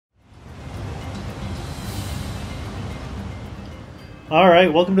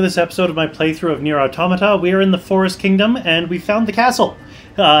Alright, welcome to this episode of my playthrough of NieR Automata. We are in the Forest Kingdom, and we found the castle.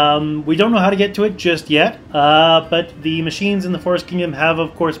 We don't know how to get to it just yet, but the machines in the Forest Kingdom have,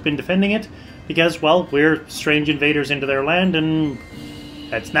 of course, been defending it, because, well, we're strange invaders into their land, and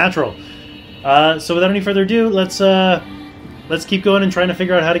that's natural. So without any further ado, let's keep going and trying to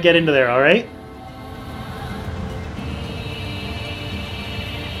figure out how to get into there, alright?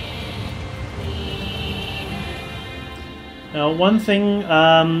 Now, one thing,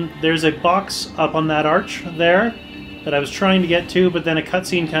 there's a box up on that arch there that I was trying to get to, but then a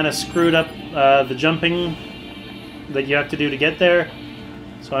cutscene kind of screwed up the jumping that you have to do to get there.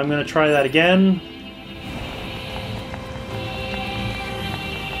 So I'm going to try that again.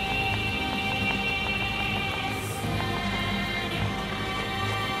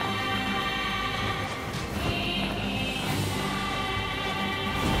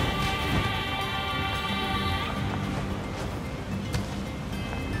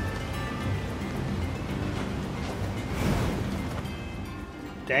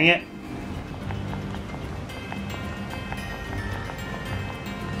 Dang it.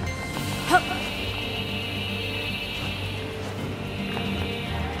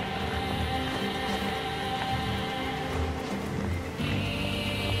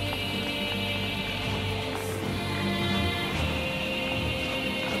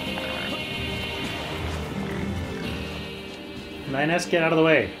 Nines, get out of the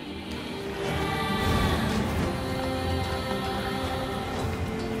way.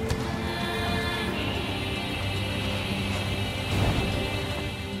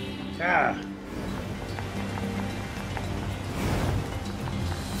 Ah.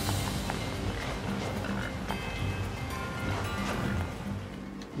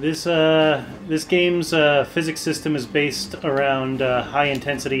 This game's physics system is based around high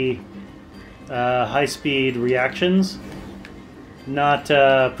intensity, high speed reactions, not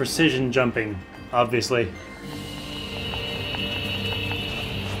precision jumping, obviously.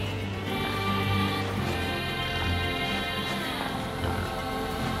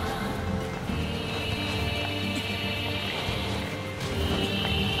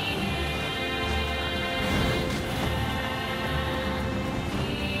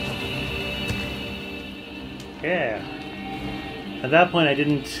 Yeah. At that point, I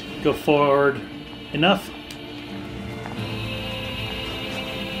didn't go forward enough.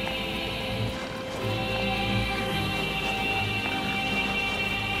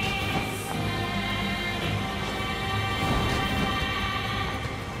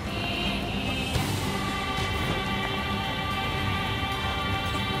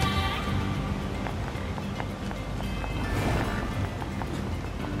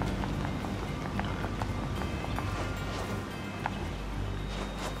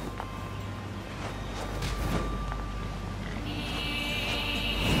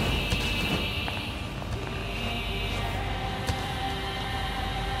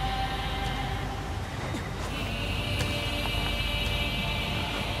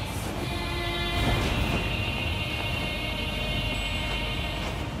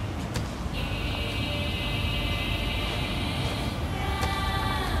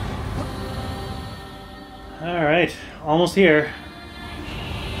 Alright, almost here.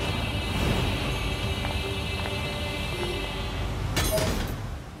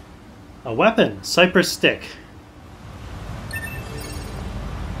 A weapon, cypress stick.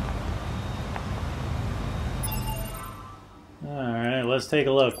 Alright, let's take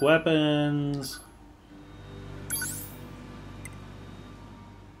a look. Weapons.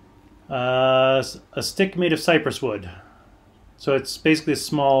 A stick made of cypress wood. So it's basically a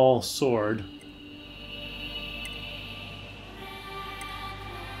small sword.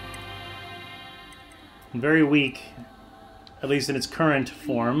 Very weak, at least in its current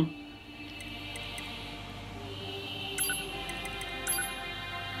form.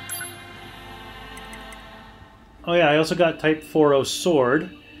 Oh yeah, I also got Type 40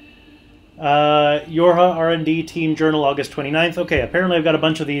 sword. Yorha R&D Team Journal, August 29th. Okay, apparently I've got a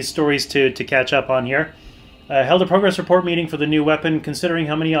bunch of these stories to catch up on here. Held a progress report meeting for the new weapon. Considering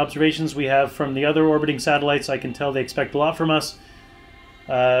how many observations we have from the other orbiting satellites, I can tell they expect a lot from us.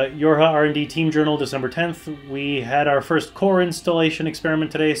 Yorha R&D Team Journal, December 10th. We had our first core installation experiment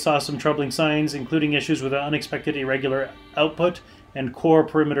today, saw some troubling signs, including issues with unexpected irregular output and core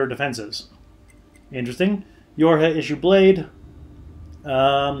perimeter defenses. Interesting. Yorha issue blade.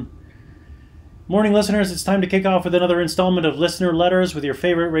 Morning listeners, it's time to kick off with another installment of listener letters with your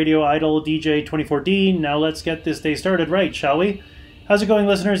favorite radio idol, DJ 24D. Now let's get this day started right, shall we? How's it going,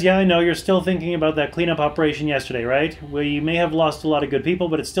 listeners? Yeah, I know you're still thinking about that cleanup operation yesterday, right? We may have lost a lot of good people,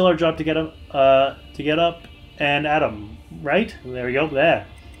 but it's still our job to get up and Adam, right? There we go, there.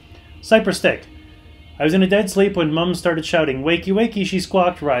 Cypress Stick. I was in a dead sleep when Mum started shouting, "Wakey, wakey," she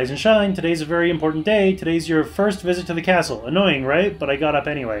squawked, "Rise and shine, today's a very important day, today's your first visit to the castle." Annoying, right? But I got up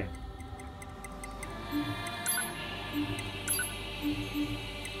anyway.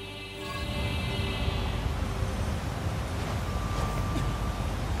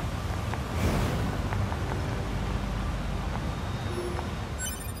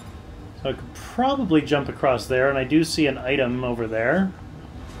 So I could probably jump across there, and I do see an item over there.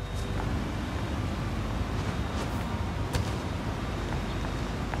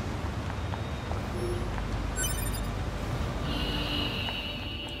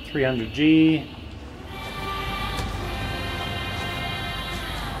 $300G.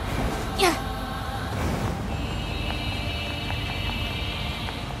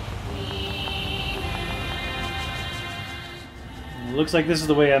 Looks like this is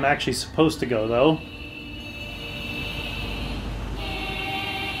the way I'm actually supposed to go, though.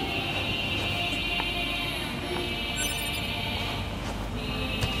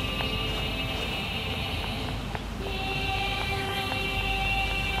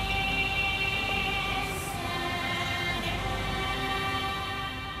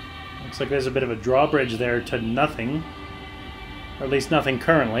 Looks like there's a bit of a drawbridge there to nothing. Or at least nothing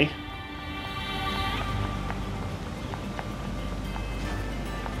currently.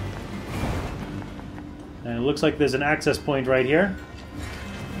 And it looks like there's an access point right here.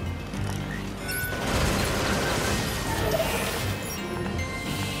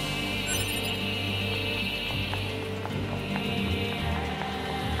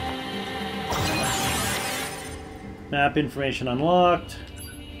 Map information unlocked.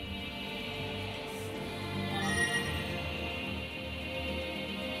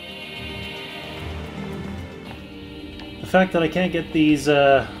 The fact that I can't get these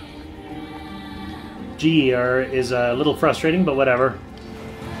is a little frustrating, but whatever.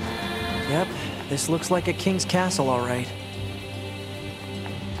 Yep, this looks like a king's castle, all right.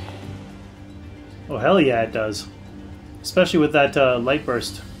 Oh, hell yeah, it does. Especially with that light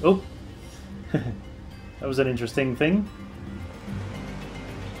burst. Oh! That was an interesting thing.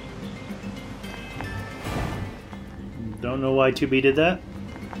 Don't know why 2B did that.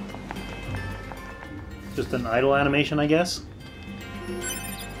 Just an idle animation, I guess.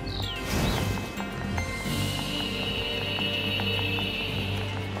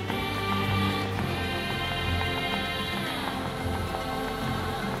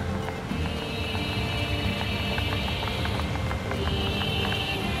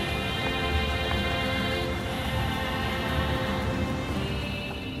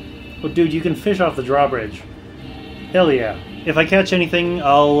 Oh, dude, you can fish off the drawbridge. Hell yeah. If I catch anything,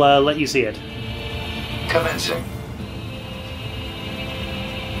 I'll let you see it. Commencing.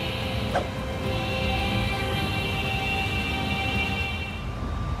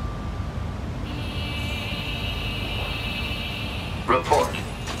 Report.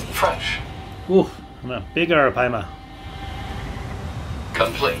 Fresh. Oof, I'm a big arapaima.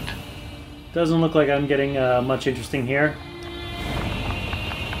 Complete. Doesn't look like I'm getting much interesting here.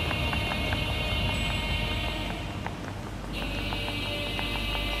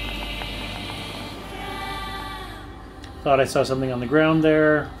 Thought I saw something on the ground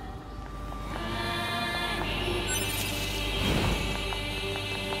there.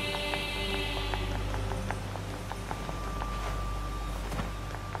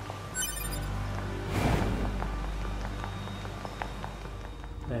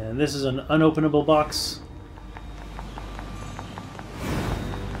 And this is an unopenable box.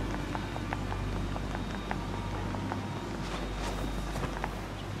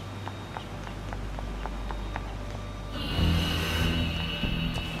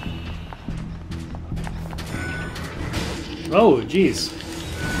 Oh, geez.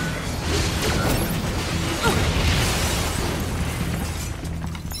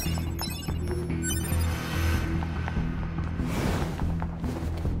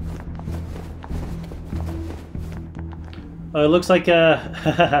 It looks like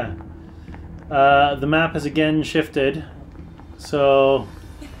the map has again shifted. So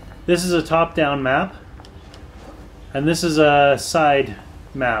this is a top-down map, and this is a side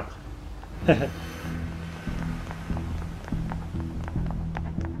map.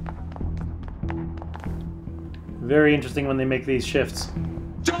 Very interesting when they make these shifts.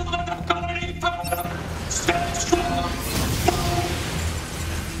 Don't let them go any further! Stay strong!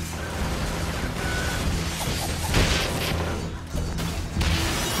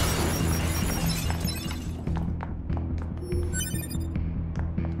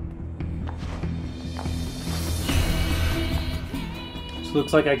 So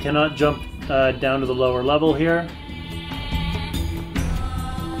looks like I cannot jump down to the lower level here.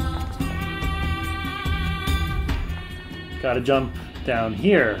 Gotta jump down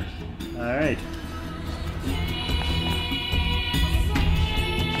here. Alright.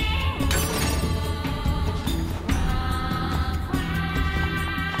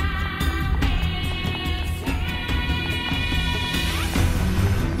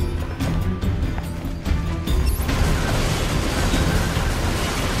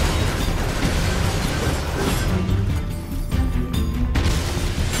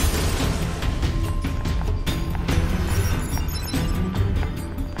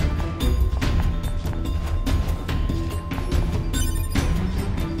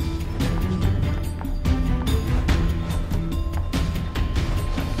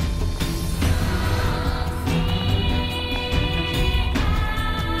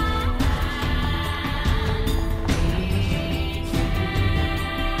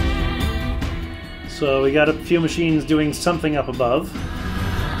 So we got a few machines doing something up above.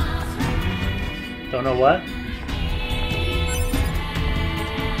 Don't know what.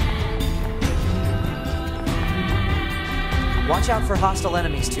 Watch out for hostile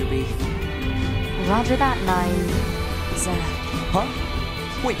enemies, 2B. Roger that, 9Z.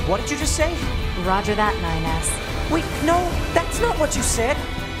 Huh? Wait, what did you just say? Roger that, 9S. Wait, no, that's not what you said.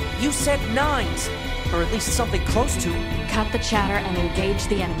 You said 9s. Or at least something close to. Cut the chatter and engage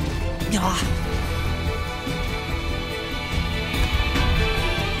the enemy. Ah.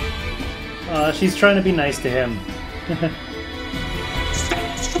 She's trying to be nice to him.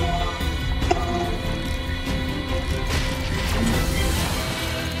 Stand strong.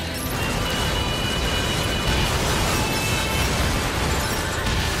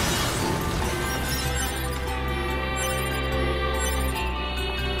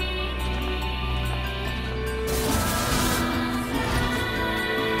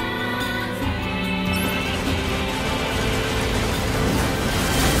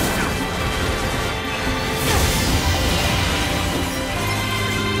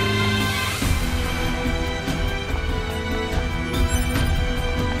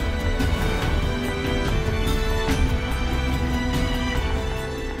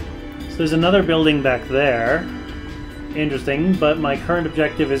 There's another building back there. Interesting, but my current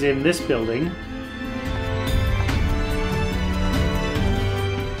objective is in this building.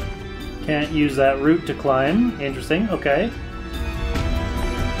 Can't use that route to climb. Interesting, okay.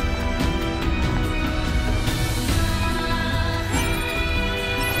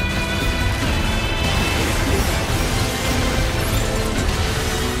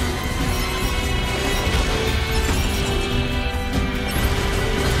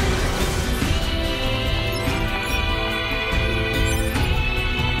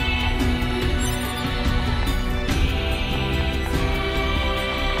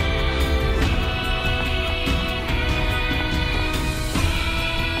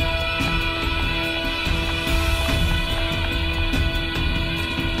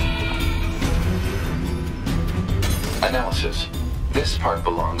 Analysis. This part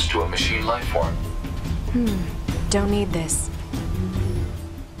belongs to a machine lifeform. Don't need this.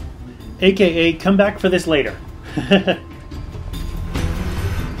 AKA, come back for this later.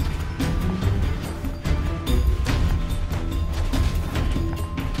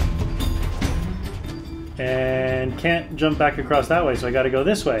 And can't jump back across that way, so I gotta go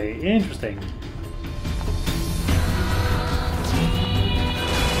this way. Interesting.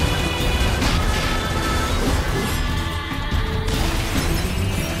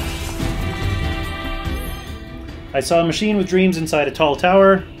 I saw a machine with dreams inside a tall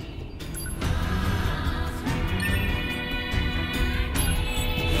tower.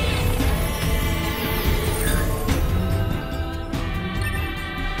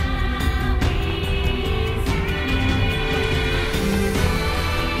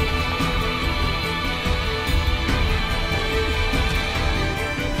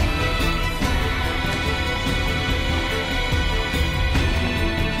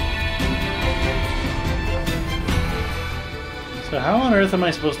 So how on earth am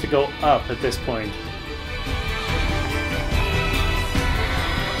I supposed to go up at this point?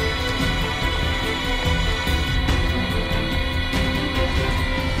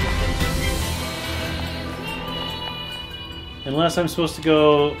 Unless I'm supposed to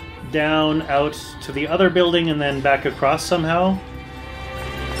go down out to the other building and then back across somehow.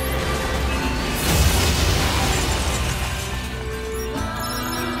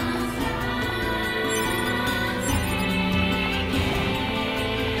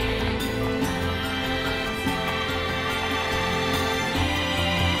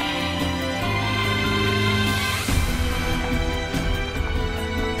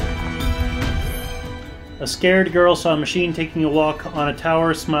 A scared girl saw a machine taking a walk on a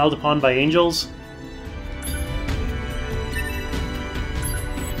tower, smiled upon by angels.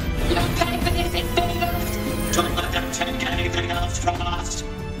 You'll pay for this invaders! Don't let them take anything else from us!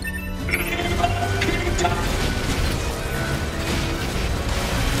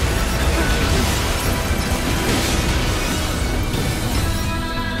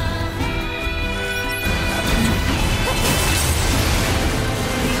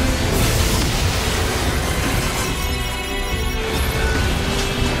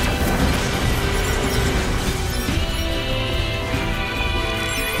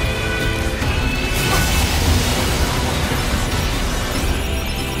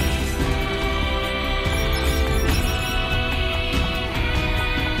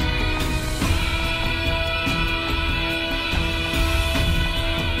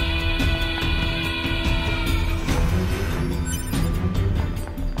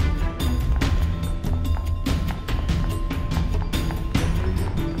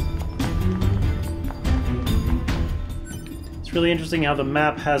 It's really interesting how the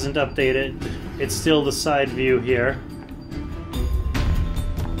map hasn't updated. It's still the side view here.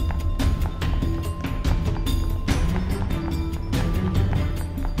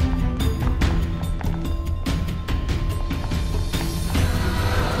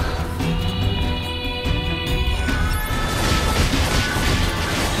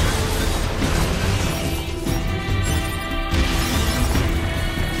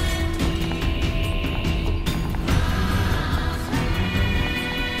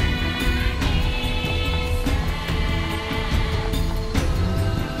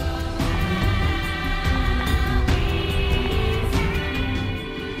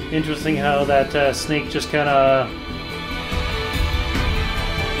 Interesting how that snake just kind of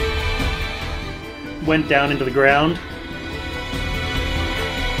went down into the ground.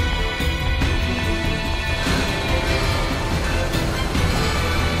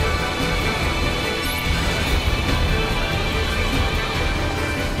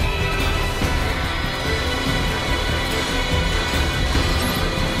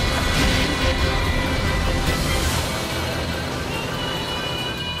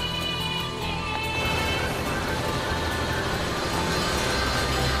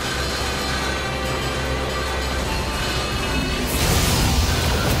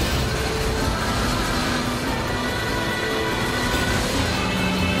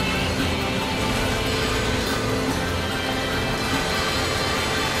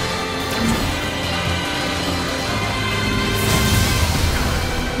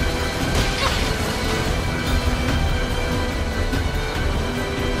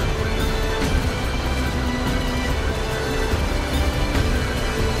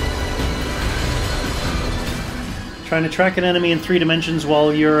 Trying to track an enemy in 3 dimensions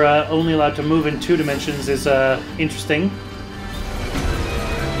while you're only allowed to move in 2 dimensions is interesting.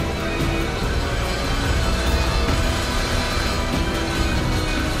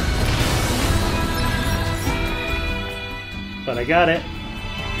 But I got it.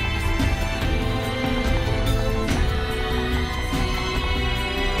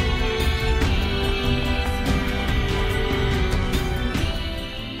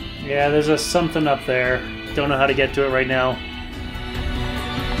 Yeah, there's a something up there. Don't know how to get to it right now.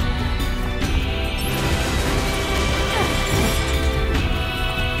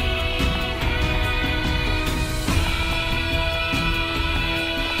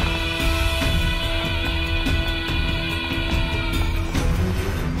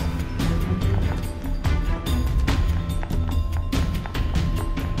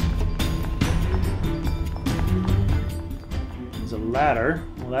 There's a ladder.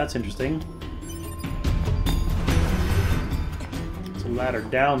 Well, that's interesting. Ladder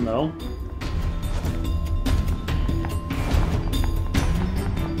down though.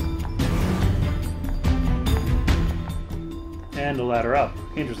 And a ladder up.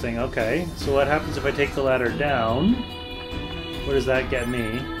 Interesting, okay. So what happens if I take the ladder down? Where does that get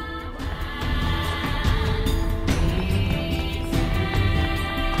me?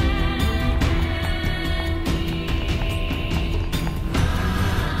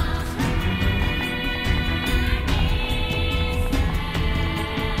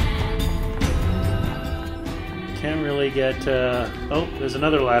 Can't really get... oh, there's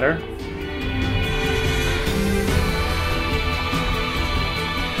another ladder.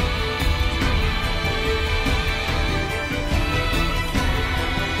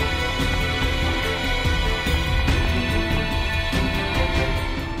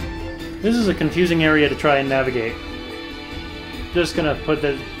 This is a confusing area to try and navigate. Just gonna put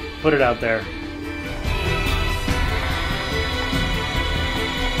it out there.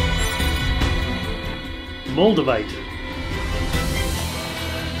 Moldavite.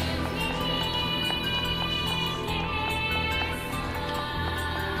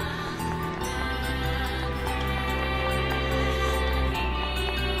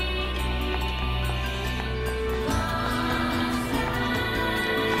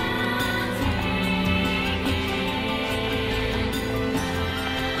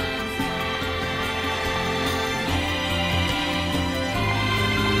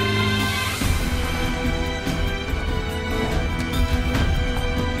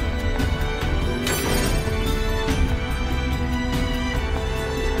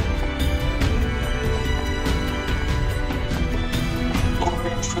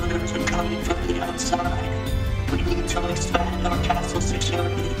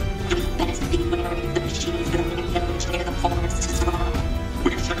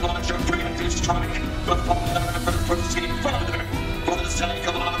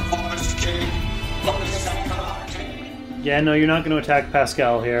 Yeah, no, you're not going to attack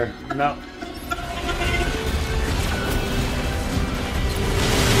Pascal here. No.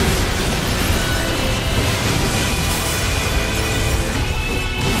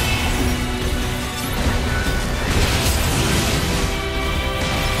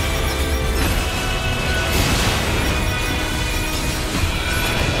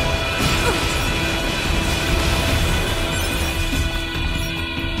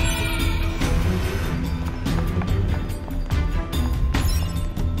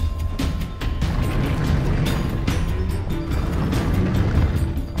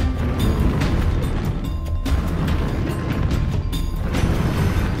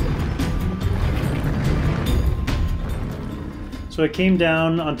 So it came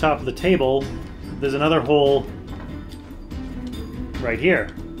down on top of the table. There's another hole right here.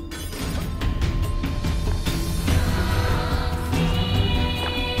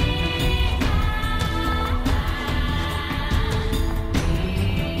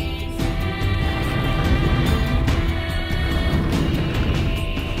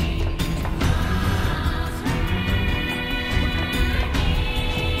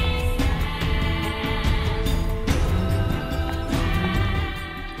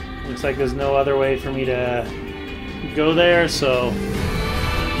 Looks like there's no other way for me to go there, so I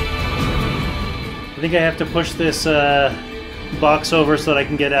think I have to push this box over so that I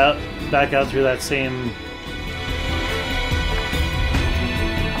can get back out through that same.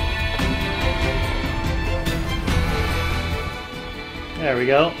 There we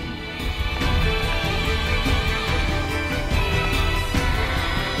go.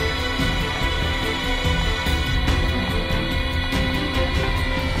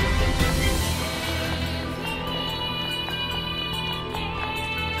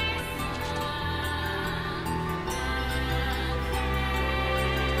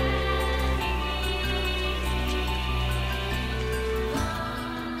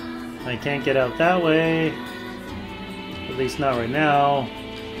 I can't get out that way, at least not right now.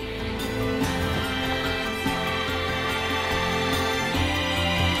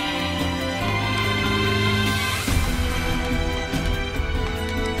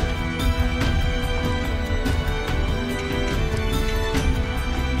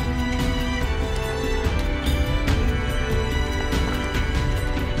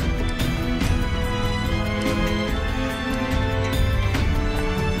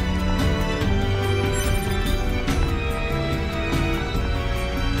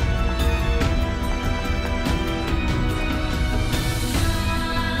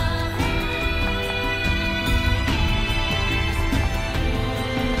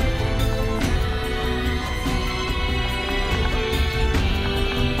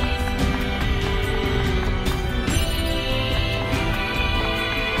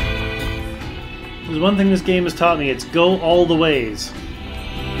 There's one thing this game has taught me, it's go all the ways.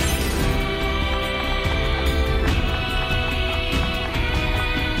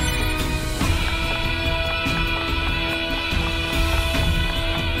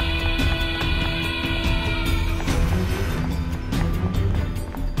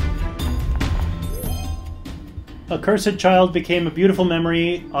 A cursed child became a beautiful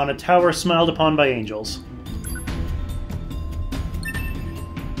memory on a tower smiled upon by angels.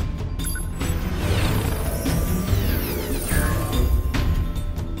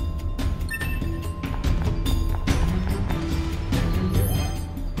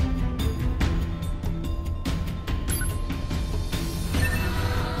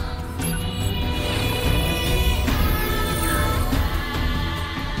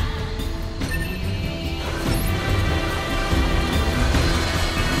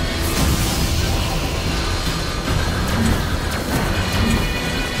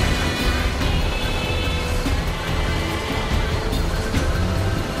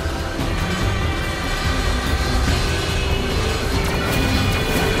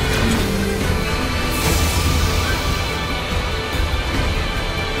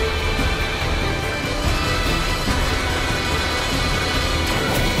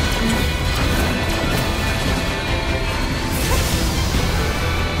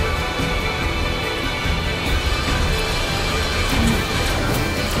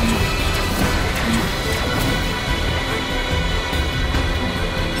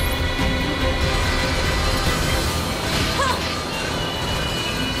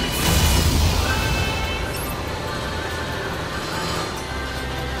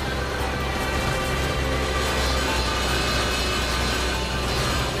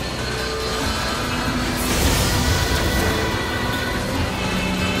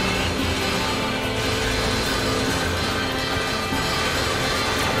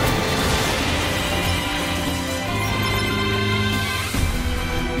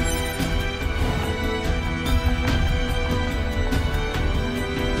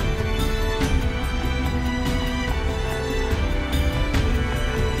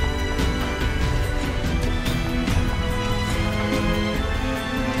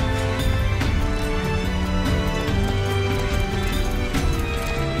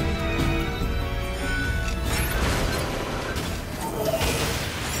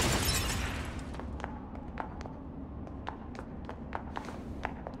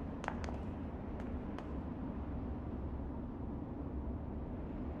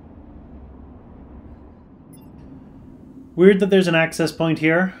 Weird that there's an access point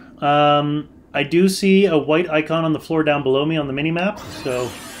here. I do see a white icon on the floor down below me on the mini-map, so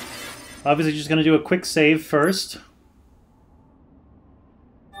obviously just going to do a quick save first.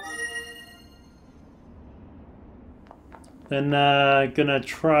 Then gonna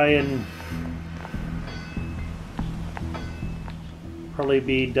try and probably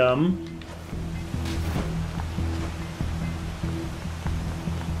be dumb.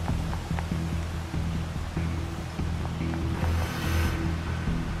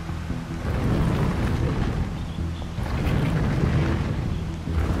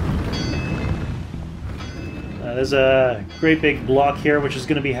 There's a great big block here, which is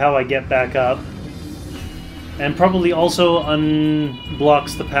going to be how I get back up. And probably also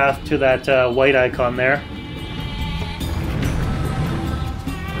unblocks the path to that white icon there.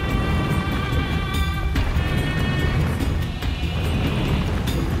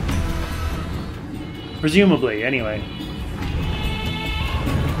 Presumably, anyway.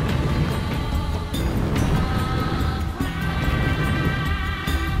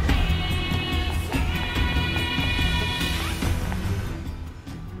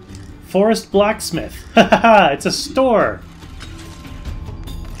 Forest Blacksmith. Haha, it's a store.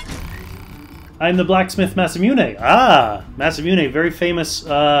 I'm the blacksmith Masamune. Ah, Masamune, very famous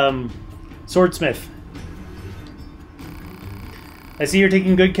swordsmith. I see you're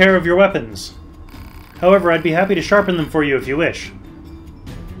taking good care of your weapons. However, I'd be happy to sharpen them for you if you wish.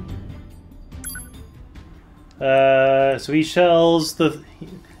 So he sells the...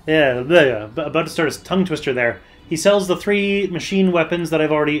 Yeah, about to start a tongue twister there. He sells the 3 machine weapons that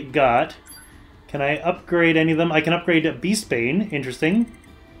I've already got. Can I upgrade any of them? I can upgrade Beastbane. Interesting.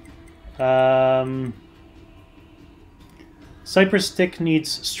 Cypress Stick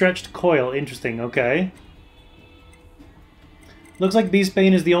needs stretched coil. Interesting. Okay. Looks like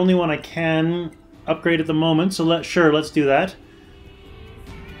Beastbane is the only one I can upgrade at the moment, so let's do that.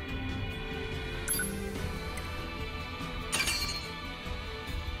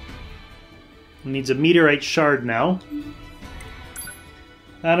 Needs a meteorite shard now.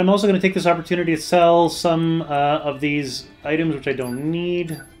 And I'm also going to take this opportunity to sell some of these items which I don't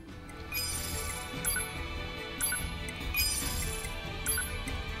need.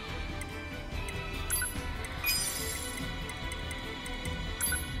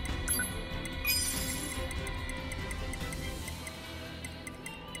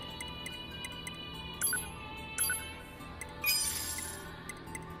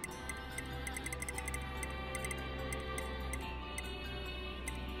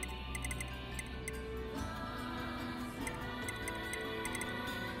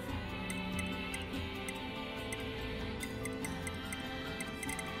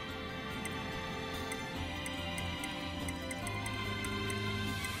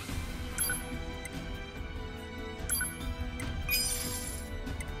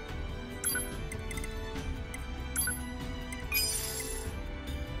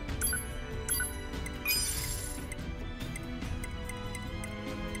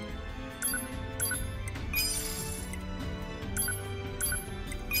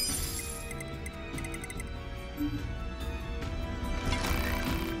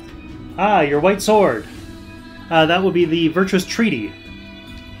 Ah, your white sword. That would be the Virtuous Treaty.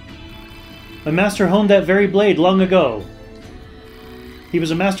 My master honed that very blade long ago. He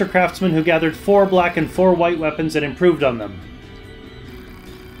was a master craftsman who gathered 4 black and 4 white weapons and improved on them.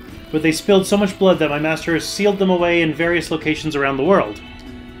 But they spilled so much blood that my master sealed them away in various locations around the world.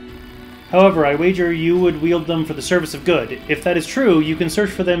 However, I wager you would wield them for the service of good. If that is true, you can search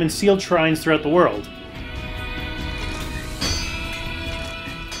for them in sealed shrines throughout the world.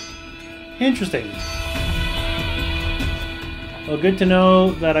 Interesting. Well, good to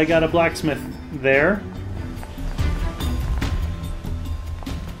know that I got a blacksmith there.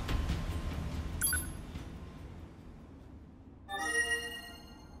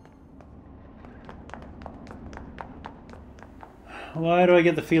 Why do I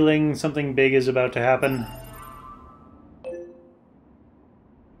get the feeling something big is about to happen?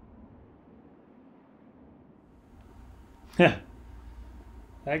 Heh.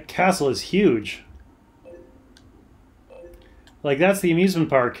 That castle is huge. Like, that's the amusement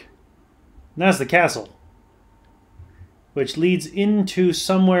park. And that's the castle. Which leads into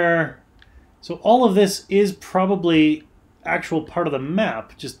somewhere... So all of this is probably actual part of the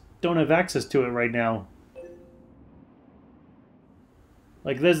map. Just don't have access to it right now.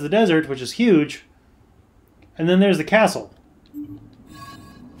 Like, there's the desert, which is huge. And then there's the castle.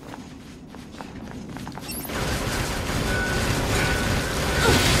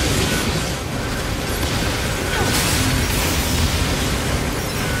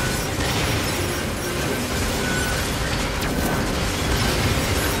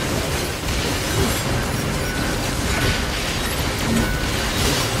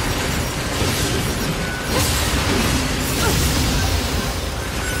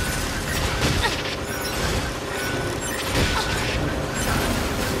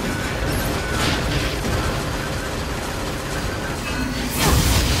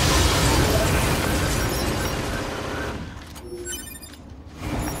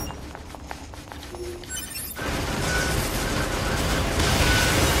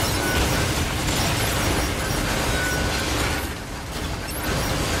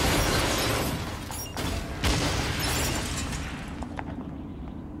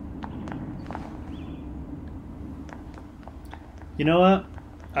 You know what?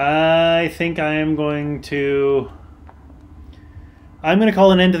 I think I am going to... I'm going to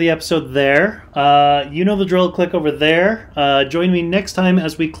call an end to the episode there. You know the drill. Click over there. Join me next time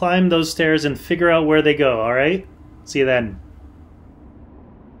as we climb those stairs and figure out where they go, alright? See you then.